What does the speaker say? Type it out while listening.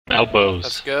elbows.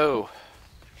 Let's go.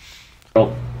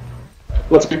 Oh.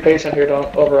 Let's be patient here,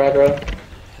 don't over aggro.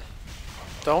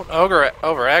 Don't over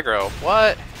aggro.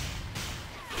 What?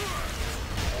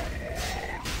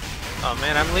 Oh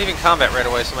man, I'm leaving combat right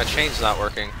away, so my chain's not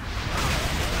working.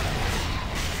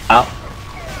 Ow.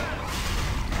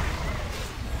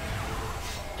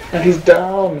 And he's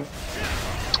down.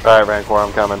 Alright, Rancor,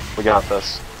 I'm coming. We got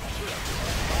this.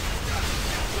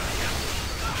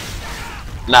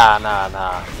 Nah,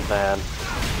 man.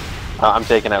 I'm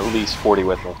taking at least 40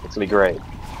 with me. It's gonna be great.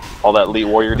 All that elite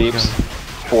warrior deeps,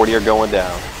 40 are going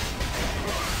down.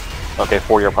 Okay,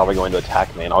 40 are probably going to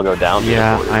attack me, and I'll go down.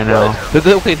 Yeah, I know.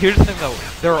 Okay, here's the thing though.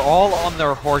 They're all on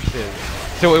their horses.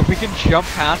 So if we can jump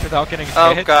past without getting hit,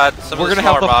 Oh god, we're gonna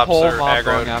have the whole mob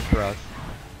going after us.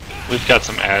 We've got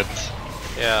some ads.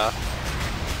 Yeah.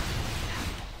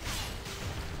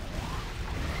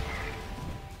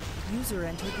 User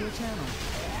entered your channel.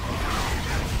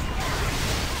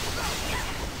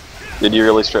 Did you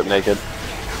really strip naked?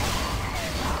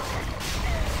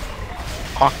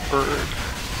 Awkward.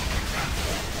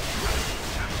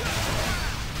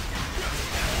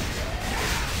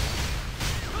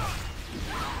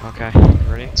 Okay,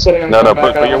 ready? No,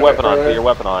 put your weapon on. Put your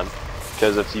weapon on.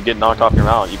 Because if you get knocked off your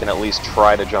mount, you can at least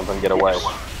try to jump and get away.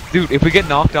 Dude, if we get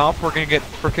knocked off, we're gonna get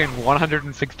freaking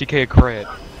 160k crit.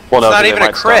 Well, no, it's not even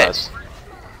a crit.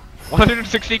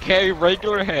 160k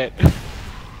regular hit.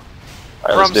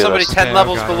 Right, from somebody 10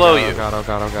 levels below you. Oh god, oh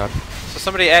god, oh god. So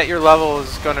somebody at your level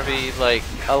is going to be like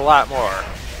a lot more.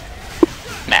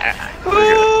 Nah.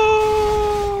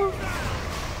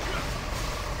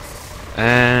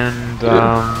 And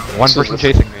one person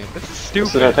chasing me. This is stupid.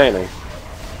 It's entertaining.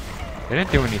 They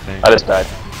didn't do anything. I just died.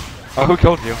 Oh, who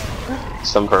killed you?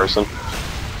 Some person.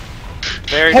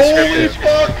 Very descriptive.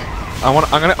 I'm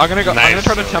gonna go. Nice. I'm gonna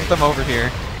try to tempt them over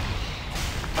here.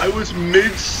 I was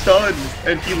mid-stun,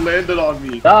 and he landed on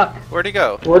me. Doc. Where'd he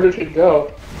go? Where did he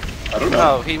go? I don't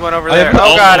know. Oh, he went over there.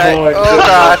 Oh Oh god, my oh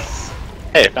god.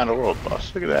 Hey, I found a world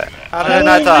boss. Look at that. How did I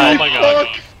not die? Oh my god.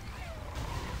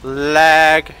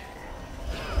 Lag.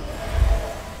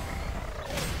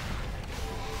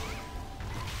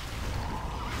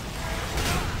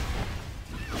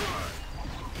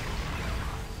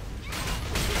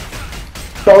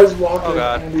 Oh, he's walking. Oh,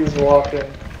 God. And he's walking.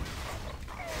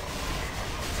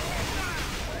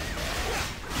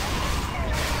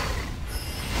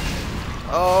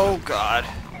 Oh god.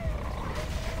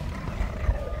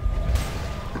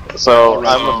 So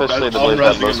I'm officially the belief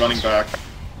that resing and running back.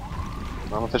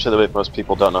 I'm officially the belief most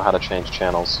people don't know how to change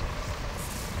channels.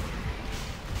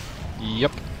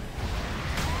 Yep.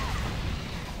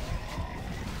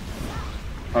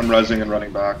 I'm resing and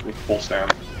running back with full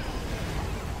stand.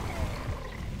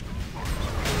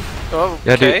 Oh,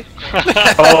 Yeah, okay.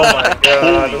 Oh my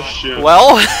god. Holy shit.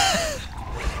 Well,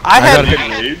 I got had Did he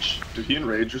enrage? Did he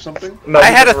enrage or something? No, I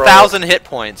he had just rolled. 1,000 hit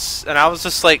points, and I was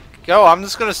just like, yo, I'm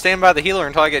just gonna stand by the healer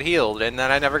until I get healed, and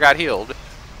then I never got healed.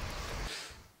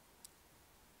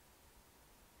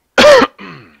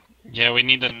 Yeah, we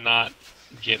need to not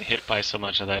get hit by so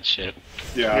much of that shit.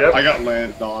 Yeah, Yep. I got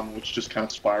landed on, which just kind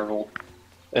of spiraled.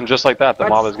 And just like that, the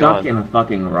mob is stuck gone. in a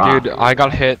fucking rock. Dude, I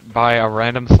got hit by a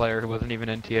random slayer who wasn't even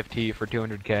in TFT for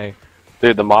 200k.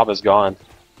 Dude, the mob is gone.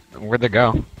 Where'd they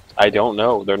go? I don't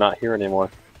know. They're not here anymore.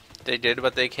 They did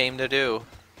what they came to do.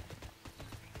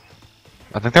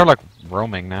 I think they're like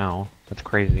roaming now. That's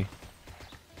crazy.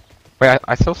 Wait,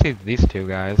 I still see these two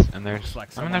guys, and there's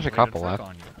I mean there's a couple left.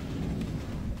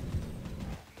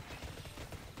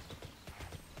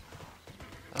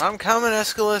 I'm coming,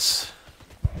 Aeschylus.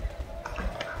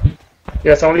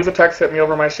 Yeah, some of these attacks hit me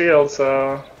over my shield,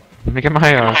 so... Let me get my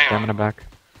stamina back.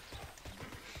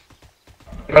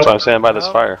 That's why I'm standing by this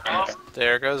Oh. fire.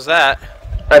 There goes that.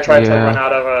 I tried to Yeah. run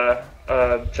out of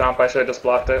a jump, I should have just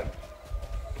blocked it.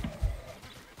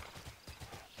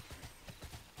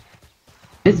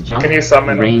 This jump Can you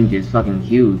summon him? range is fucking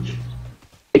huge.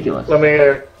 Ridiculous. Let me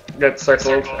get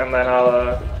circled, and then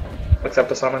I'll accept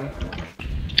the summon.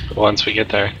 Once we get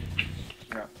there.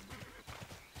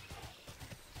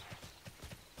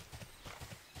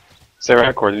 Say,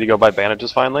 Rancor, did you go buy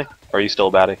bandages finally? Or are you still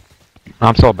a baddie?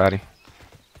 I'm still a baddie.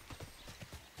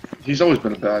 He's always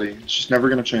been a baddie. It's just never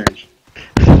gonna change.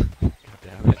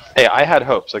 Hey, I had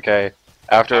hopes, okay?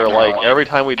 After, like, every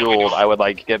time we dueled, I would,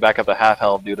 like, get back up to half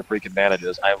health due to freaking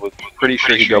bandages. I was pretty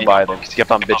sure he'd go buy them, because he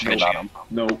kept on bitching about them.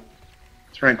 Nope.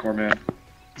 It's Rancor, man.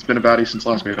 He's been a baddie since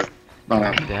last beta. Not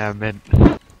happening. Damn it.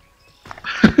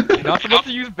 You're not supposed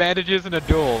to use bandages in a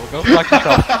duel. Go flex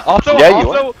yourself. Also, Yeah,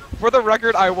 you for the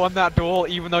record, I won that duel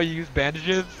even though you used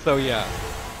bandages, so yeah.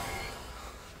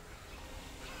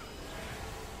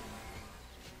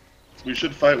 We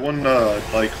should fight one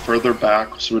like further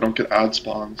back so we don't get ad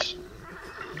spawns.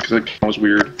 Because that was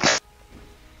weird.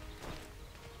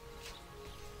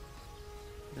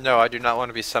 No, I do not want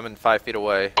to be summoned 5 feet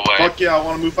away. Fuck yeah, I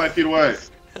want to move 5 feet away.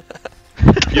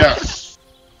 Yes.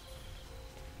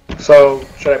 So,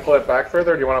 should I pull it back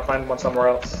further, or do you want to find one somewhere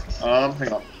else?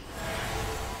 Hang on.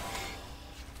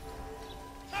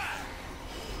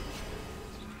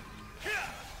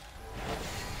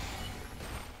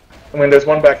 I mean, there's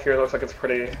one back here that looks like it's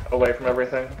pretty away from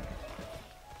everything.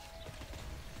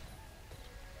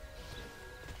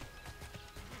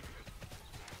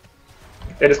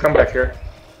 Yeah, just come back here.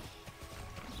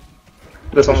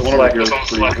 This one's like...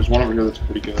 There's one over here that's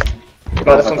pretty good.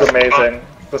 No, this one's amazing.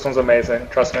 This one's amazing.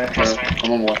 Trust me.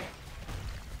 I'm on the way.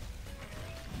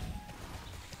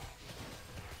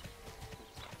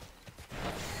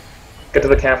 Get to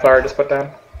the campfire I just put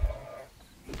down.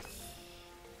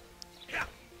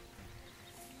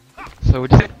 So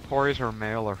would you say Pores are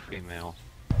male or female?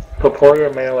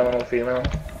 Corporeal male and female.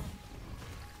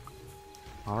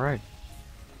 Alright.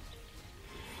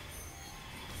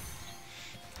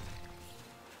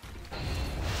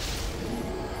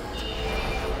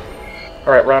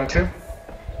 Alright, round 2.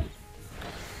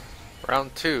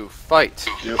 Round 2, fight.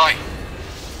 Yep.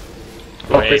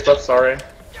 Oh, priest buff, sorry.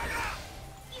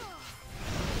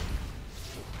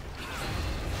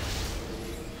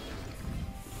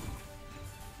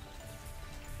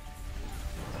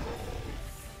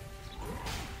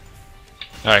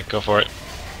 Alright, go for it.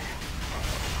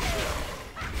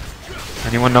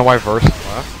 Anyone know why Verse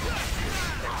left?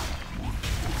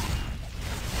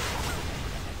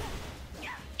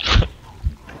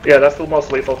 Yeah, that's the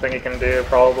most lethal thing you can do,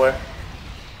 probably.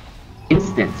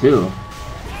 Instant too.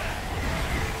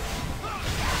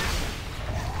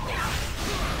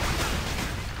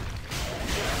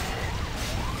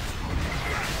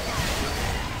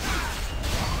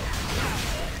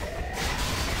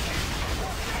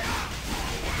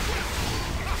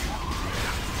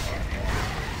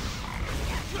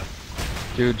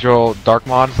 Dude, Joel, Dark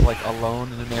Mod's like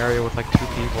alone in an area with like 2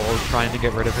 people trying to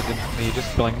get rid of it and me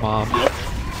just killing Mom.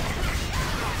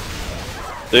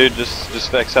 Dude,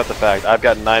 just accept the fact. I've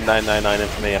got 9999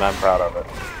 infamy and I'm proud of it.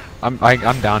 I'm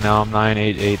down now. I'm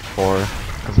 9884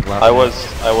 because of last I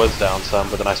night. was down some,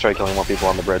 but then I started killing more people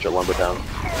on the bridge at Lumber Town.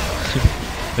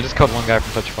 I just killed one guy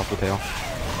from Touch Puffy Tail.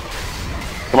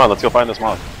 Come on, let's go find this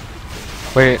mob.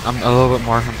 Wait, I'm a little bit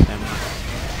more. I'm standing.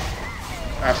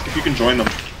 Ask if you can join them.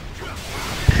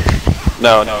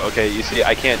 No, okay, you see,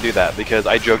 I can't do that because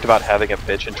I joked about having a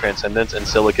bitch in Transcendence and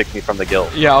Scylla kicked me from the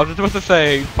guild. Yeah, I was just about to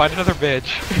say, find another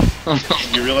bitch.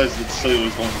 You realize that Silly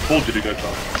was the one who told you to go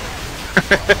join.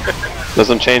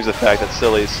 Doesn't change the fact that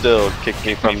Silly still kicked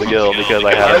me from the guild because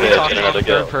I had a bitch in another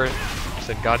guild.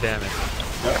 Said, God damn it.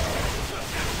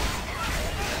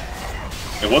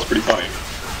 It was pretty funny.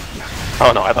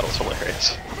 Oh no, I thought it was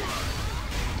hilarious.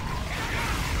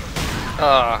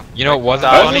 You know, it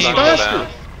wasn't That funny. was faster.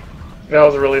 That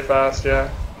was really fast, yeah.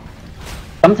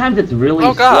 Sometimes it's really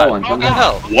Oh god, slow and what the sometimes...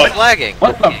 hell? What? I'm lagging.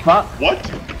 What the fuck?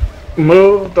 What?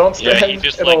 Move, don't Yeah, stand he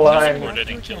just in like a line. teleported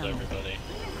and killed everybody.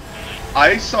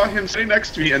 I saw him sitting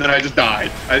next to me and then I just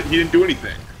died. He didn't do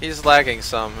anything. He's lagging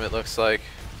some, it looks like.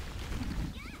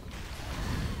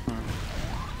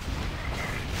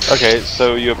 Okay,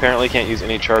 so you apparently can't use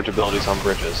any charge abilities on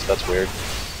bridges. That's weird.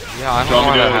 Yeah, I Do don't you know want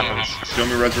why me that to happens. do you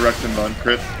want me to resurrect and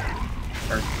uncrit?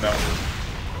 Or no?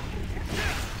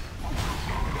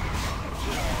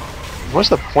 What's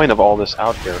the point of all this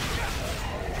out here?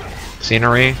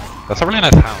 Scenery. That's a really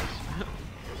nice house.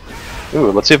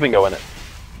 Ooh, let's see if we can go in it.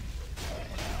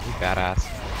 You badass.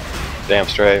 Damn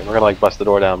straight. We're gonna like bust the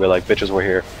door down and be like, bitches, we're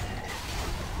here.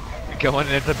 Going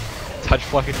into Touch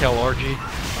Fluffy Tail orgy.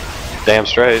 Damn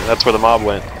straight. That's where the mob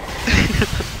went.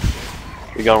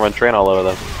 We gonna run train all over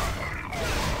them.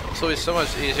 So it's so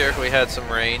much easier if we had some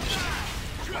ranged.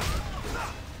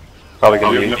 Probably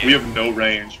gonna be. We have no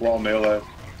range. We're all melee.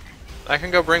 I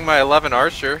can go bring my 11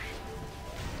 archer.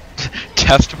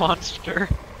 Test monster.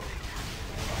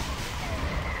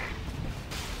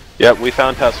 Yep, we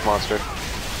found Test Monster.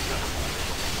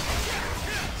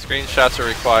 Screenshots are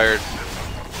required.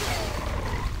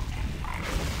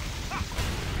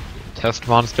 Test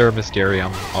monster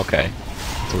Mysterium. Okay.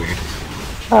 That's weird.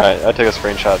 Alright, I take a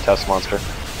screenshot of Test Monster.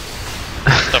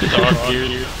 Stuff dog,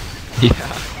 dude.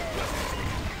 Yeah.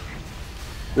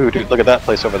 Ooh, dude, look at that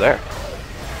place over there.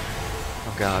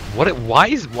 Oh god. Why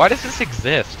does this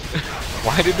exist?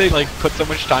 Why did they like put so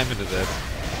much time into this?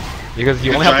 Because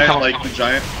you The only have to giant, count like, the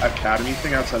giant academy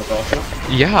thing outside of Velka.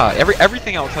 Yeah,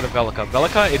 everything outside of Velka.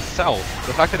 Velka itself,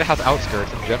 the fact that it has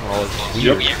outskirts in general is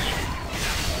weird. Yep.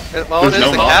 Well, it There's is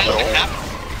no the mob. capital.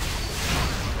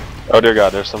 Oh dear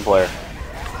God, there's some player.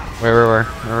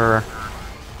 Where?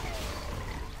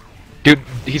 Dude,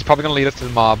 he's probably gonna lead us to the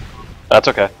mob. That's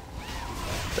okay.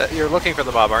 You're looking for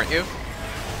the mob, aren't you?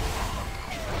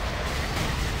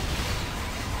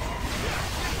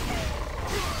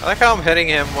 I like how I'm hitting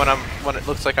him when it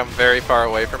looks like I'm very far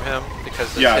away from him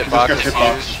because the Yeah, hitbox because is this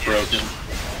guy's hitbox used. is broken.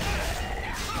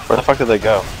 Where the fuck did they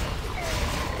go?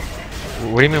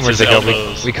 What do you mean? Where It's did they his go?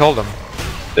 elbows. We killed him.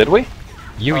 Did we?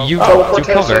 You killed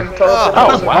Teleportation, her. Oh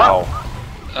teleportation. wow.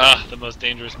 Ah, the most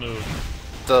dangerous move.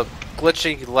 The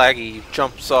glitchy, laggy,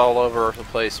 jumps all over the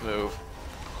place move.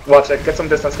 Watch it. Get some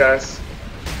distance, guys.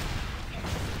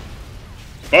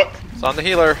 But, It's on the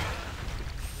healer.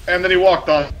 and then he walked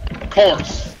on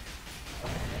course.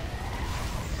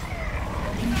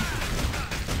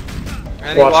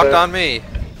 And he Watch walked it. on me.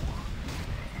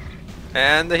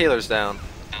 And the healer's down.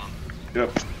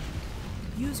 Yep.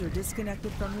 User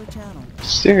disconnected from your channel.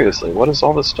 Seriously, what is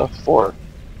all this stuff for?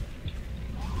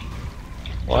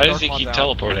 Why does he Dark keep One's out.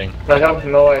 teleporting? I have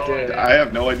no idea. I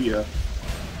have no idea.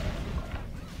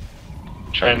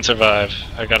 Try and survive.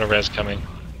 I got a res coming.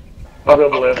 I'll be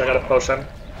able to live. I got a potion.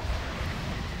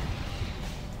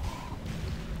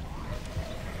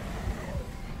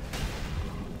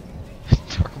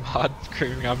 Dark Mod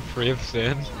screaming, "I'm free of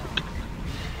sin."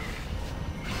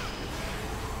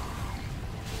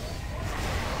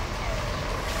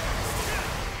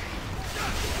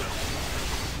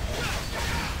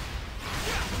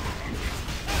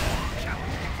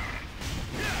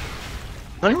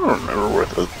 I don't even remember where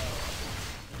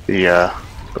the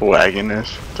wagon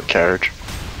is, the carriage.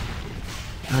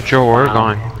 Joe, where are we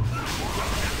going?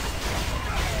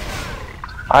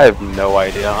 I have no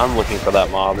idea. I'm looking for that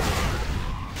mob.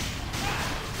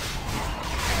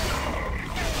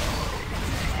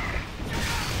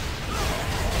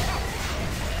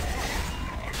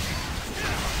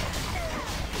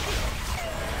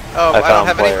 Oh, I I don't found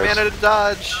have players. any mana to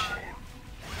dodge.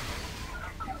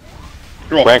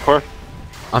 Roll. Rancor,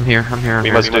 I'm here.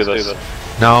 we must do this.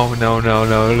 No.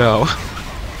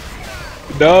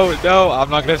 No, I'm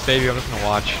not gonna save you. I'm just gonna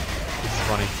watch. This is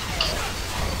funny.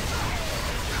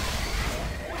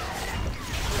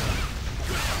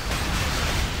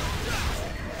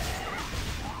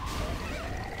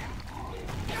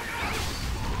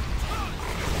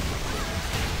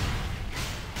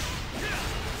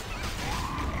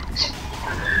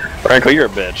 Rancor, you're a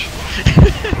bitch.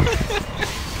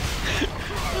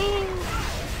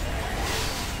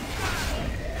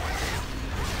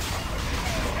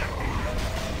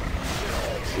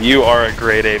 You are a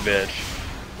grade A bitch.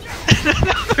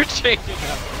 They're changing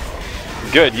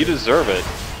up. Good, you deserve it.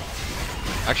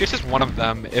 Actually, it's just one of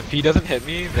them. If he doesn't hit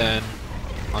me, then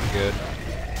I'm good.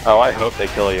 Oh, I hope they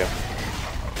kill you.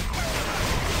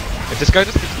 If this guy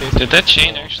just stays. Did that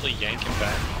chain actually yank him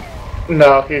back?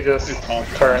 No, he just It's on.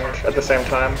 turned at the same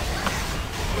time.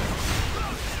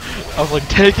 I was like,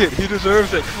 take it. He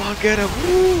deserves it. Come on, get him.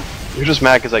 Woo! You're just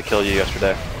mad because I killed you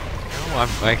yesterday. No, I'm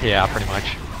like, yeah, pretty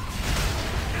much.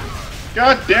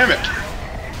 God damn it!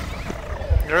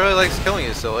 He really likes killing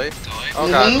you, silly. Oh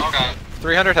god.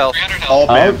 300 health. All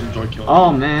bands enjoy killing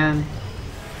Oh man.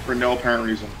 for no apparent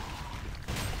reason.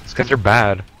 These guys are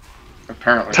bad.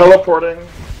 Apparently. Teleporting.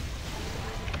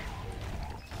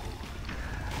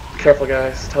 Careful,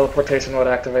 guys. Teleportation mode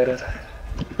activated.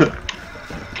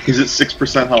 He's at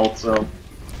 6% health, so.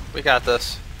 We got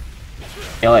this.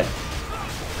 Kill it.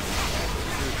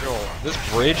 This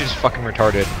bridge is fucking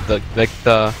retarded.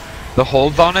 The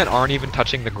holds on it aren't even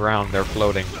touching the ground. They're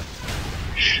floating.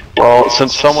 Well,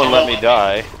 since someone let me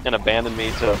die and abandoned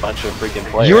me to a bunch of freaking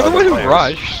players. You're the one who players,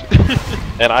 rushed.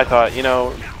 And I thought, you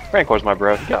know, Rancor's my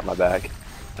bro. He got my back.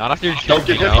 Not after you Don't killed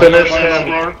get me, hit no. by Finish the him.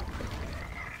 bar.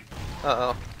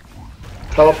 Uh-oh.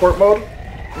 Teleport mode?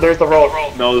 There's the roll.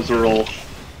 No, there's a roll.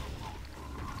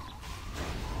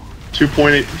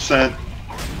 2.8%.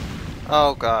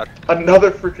 Oh god.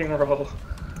 Another freaking roll.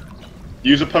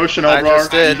 Use a potion, I Elbrar.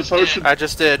 just did. Use a potion. I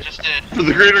just did. For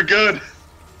the greater good.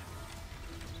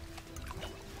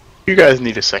 You guys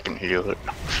need a second healer.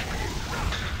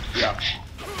 Yeah.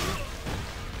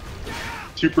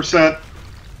 2%.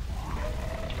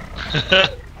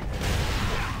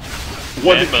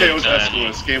 One hit Ammo KO's time.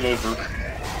 Esquilus. Game over.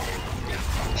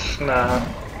 Nah.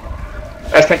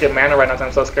 I just can't get mana right now because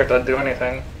I'm so scared to do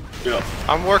anything. Yeah.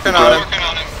 I'm working on him.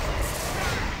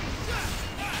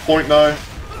 0.9.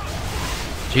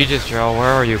 Jesus, Joe, where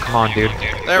are you? Come on, dude.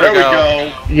 There There we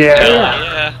go. Yeah.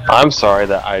 Yeah. I'm sorry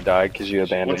that I died because you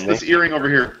abandoned What's me. this earring over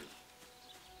here?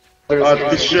 There's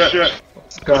Piece of shit.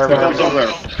 What's the hell's garbage.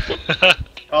 over there?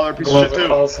 Oh, they're a piece of shit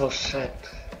too. Also shit.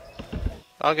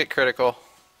 I'll get critical.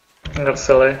 That's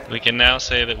silly. We can now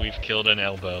say that we've killed an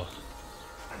elbow.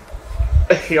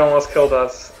 He almost killed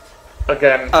us.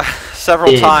 Again.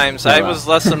 Several Yeah, times. I yeah. was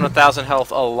less than 1,000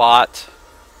 health a lot.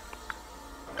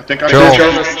 I think I These drank,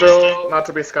 guys are still not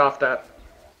to be scoffed at.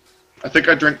 I think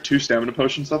I drank 2 stamina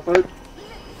potions that fight.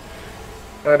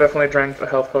 I definitely drank a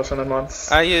health potion in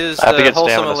once. I used I have to a get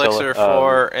wholesome stamina, elixir so,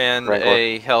 4 and Rancor.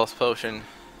 a health potion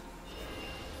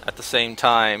at the same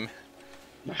time.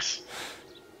 Nice.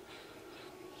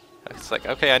 It's like,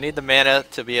 okay, I need the mana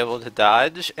to be able to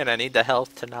dodge, and I need the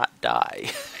health to not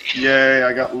die. Yay,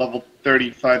 I got level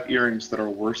 35 earrings that are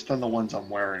worse than the ones I'm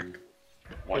wearing.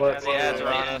 Let's the ads are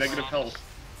on us. Negative health.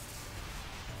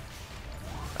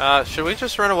 Should we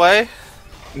just run away?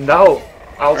 No!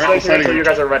 I'll stay Alright, here until deciding. you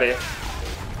guys are ready.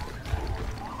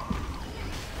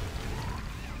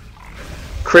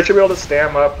 Crit should be able to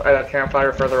stand up at a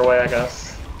campfire further away, I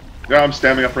guess. Yeah, I'm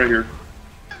standing up right here.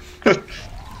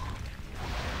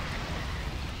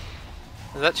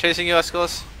 Is that chasing you,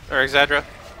 Aeschylus? Or Exadra?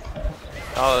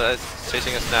 Oh, that's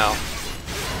chasing us now.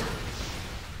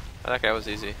 That guy was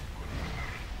easy.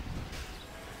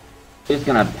 Who's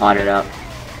gonna pot it up?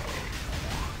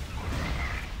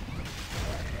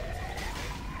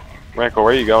 Rancor,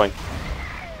 where are you going?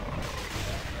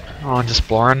 Oh, I'm just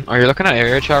exploring. Oh, you're looking at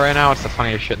area chat right now? It's the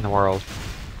funniest shit in the world.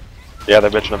 Yeah, they're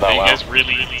bitching Are about you WoW. guys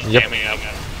really Yep. jamming out?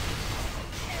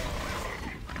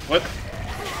 What?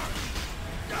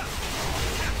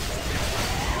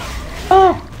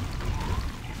 Oh!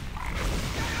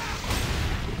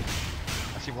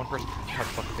 I see one person try to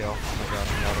fuck the tail. Oh my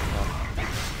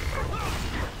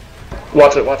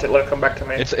god, Watch it, let it come back to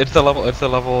me. It's the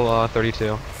level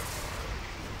 32.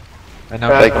 I know.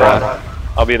 Bad, Take bad, one. bad.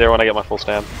 I'll be there when I get my full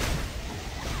stam.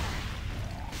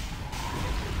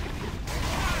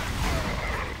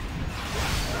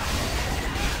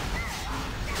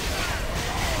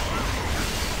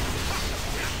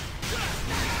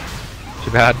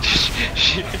 Too bad.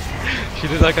 she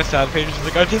did like a sad page. She's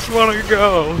like, I just want to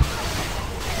go.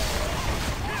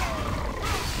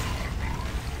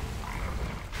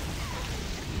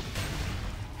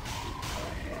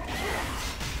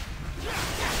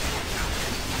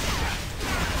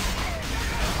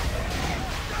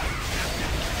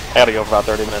 I gotta go for about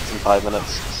 30 minutes and 5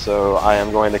 minutes, so I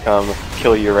am going to come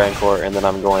kill you, Rancor, and then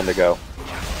I'm going to go.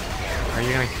 Are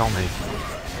you gonna kill me?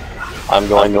 I'm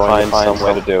going to find some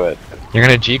way to do it. You're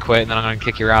gonna G quit and then I'm gonna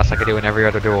kick your ass like I do in every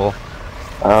other duel.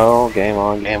 Oh, game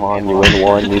on, game on. You win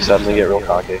one, you suddenly get real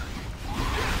cocky.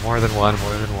 More than one,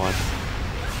 more than one.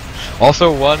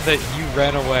 Also one that you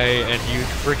ran away and you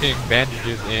freaking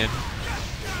bandages in.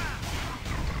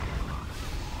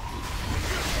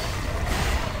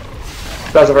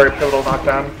 That was a very pivotal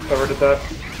knockdown, whoever did that.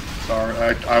 Sorry,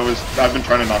 I've been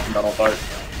trying to knock him down all fight.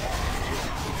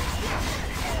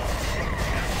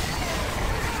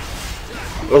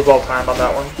 It was well timed on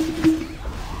that one.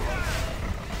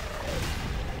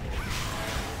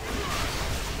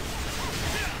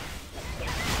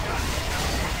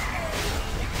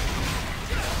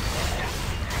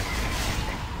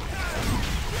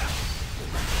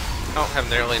 I don't have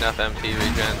nearly enough MP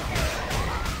regen.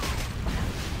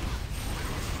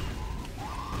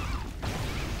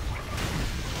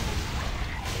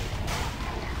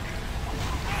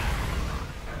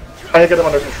 I need to get them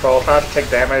under control. Try not to take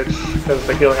damage, because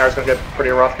the healing hour is going to get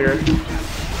pretty rough here.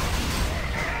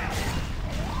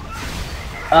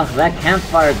 Ugh, that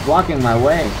campfire is blocking my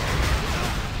way.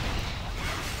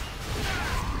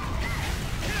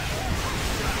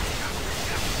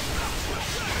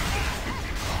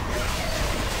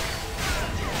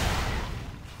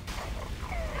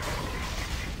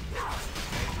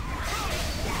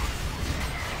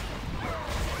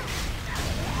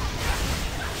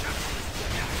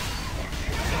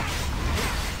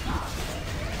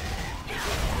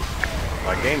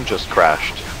 My game just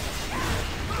crashed.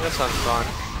 That sounds fun.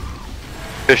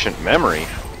 Efficient memory.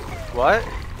 What?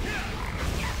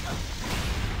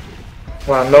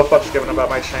 Wow, no fucks given about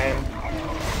my chain.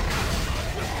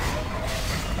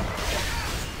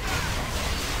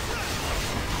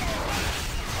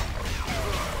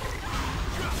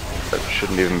 That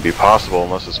shouldn't even be possible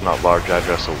unless it's not large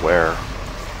address aware.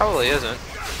 Probably isn't.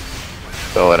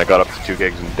 Oh, and I got up to 2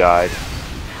 gigs and died.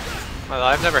 Well,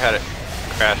 I've never had it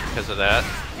crash because of that.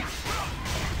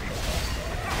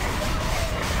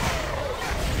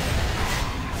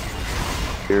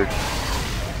 Weird.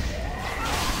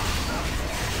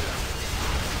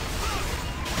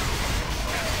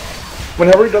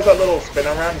 Whenever he does that little spin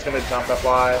around, he's going to jump that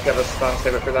Y. If you have a stun,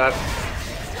 save it for that.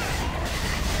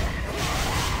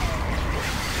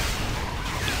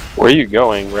 Where are you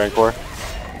going, Rancor?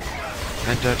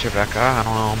 And Rebecca, I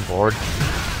don't know, I'm bored.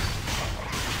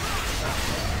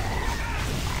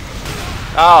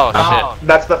 Oh, shit.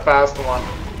 That's the fast one.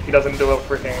 He doesn't do a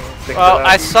freaking thing Well, to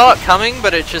I that. saw it coming,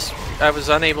 but it just... I was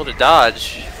unable to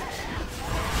dodge.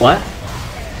 What?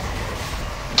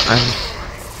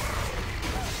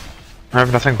 I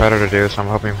have nothing better to do, so I'm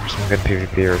hoping for some good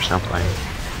PvP or something.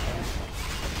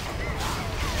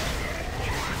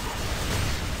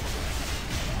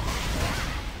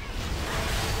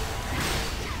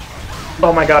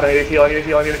 Oh my god, I need a heal, I need a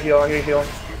heal, I need a heal, I need a heal.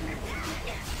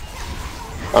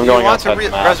 I'm You going want to outside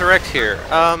the map. resurrect here?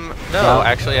 No,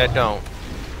 actually I don't.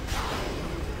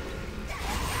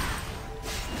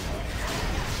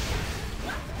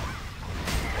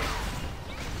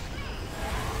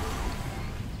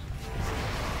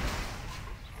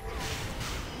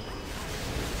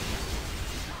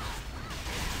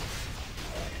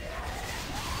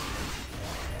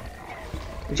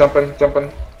 Jumping,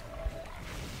 jumping.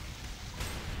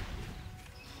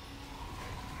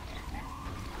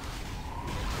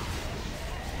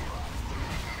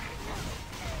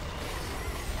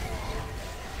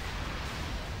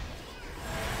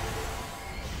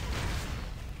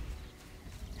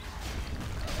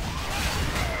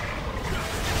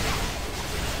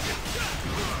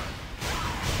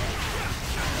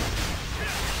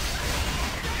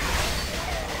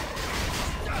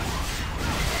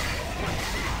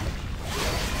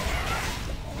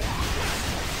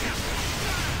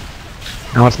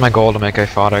 Now what's my goal to make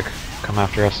Aphotic come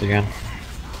after us again?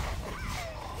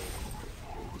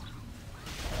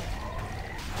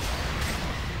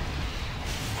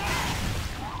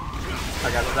 I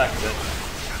got it back to it.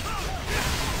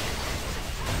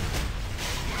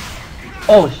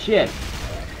 Oh shit!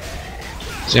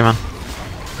 See you, man.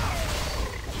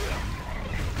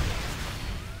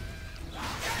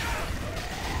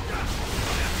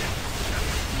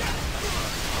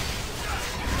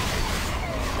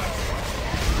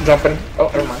 Jumping. Oh,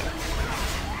 never mind.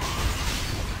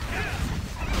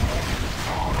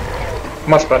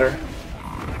 Much better.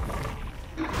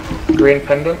 Green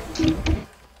pendant.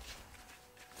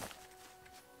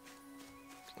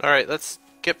 Alright, let's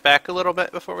get back a little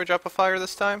bit before we drop a fire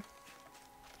this time.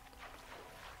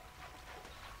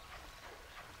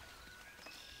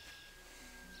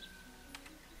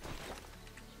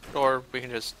 Or we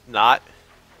can just not.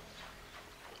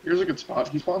 Here's a good spot.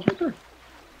 He spawns right there.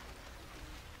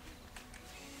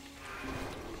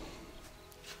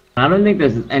 I don't think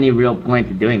there's any real point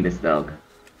to doing this though.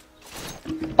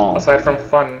 Oh, Aside from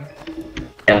fun.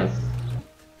 yes.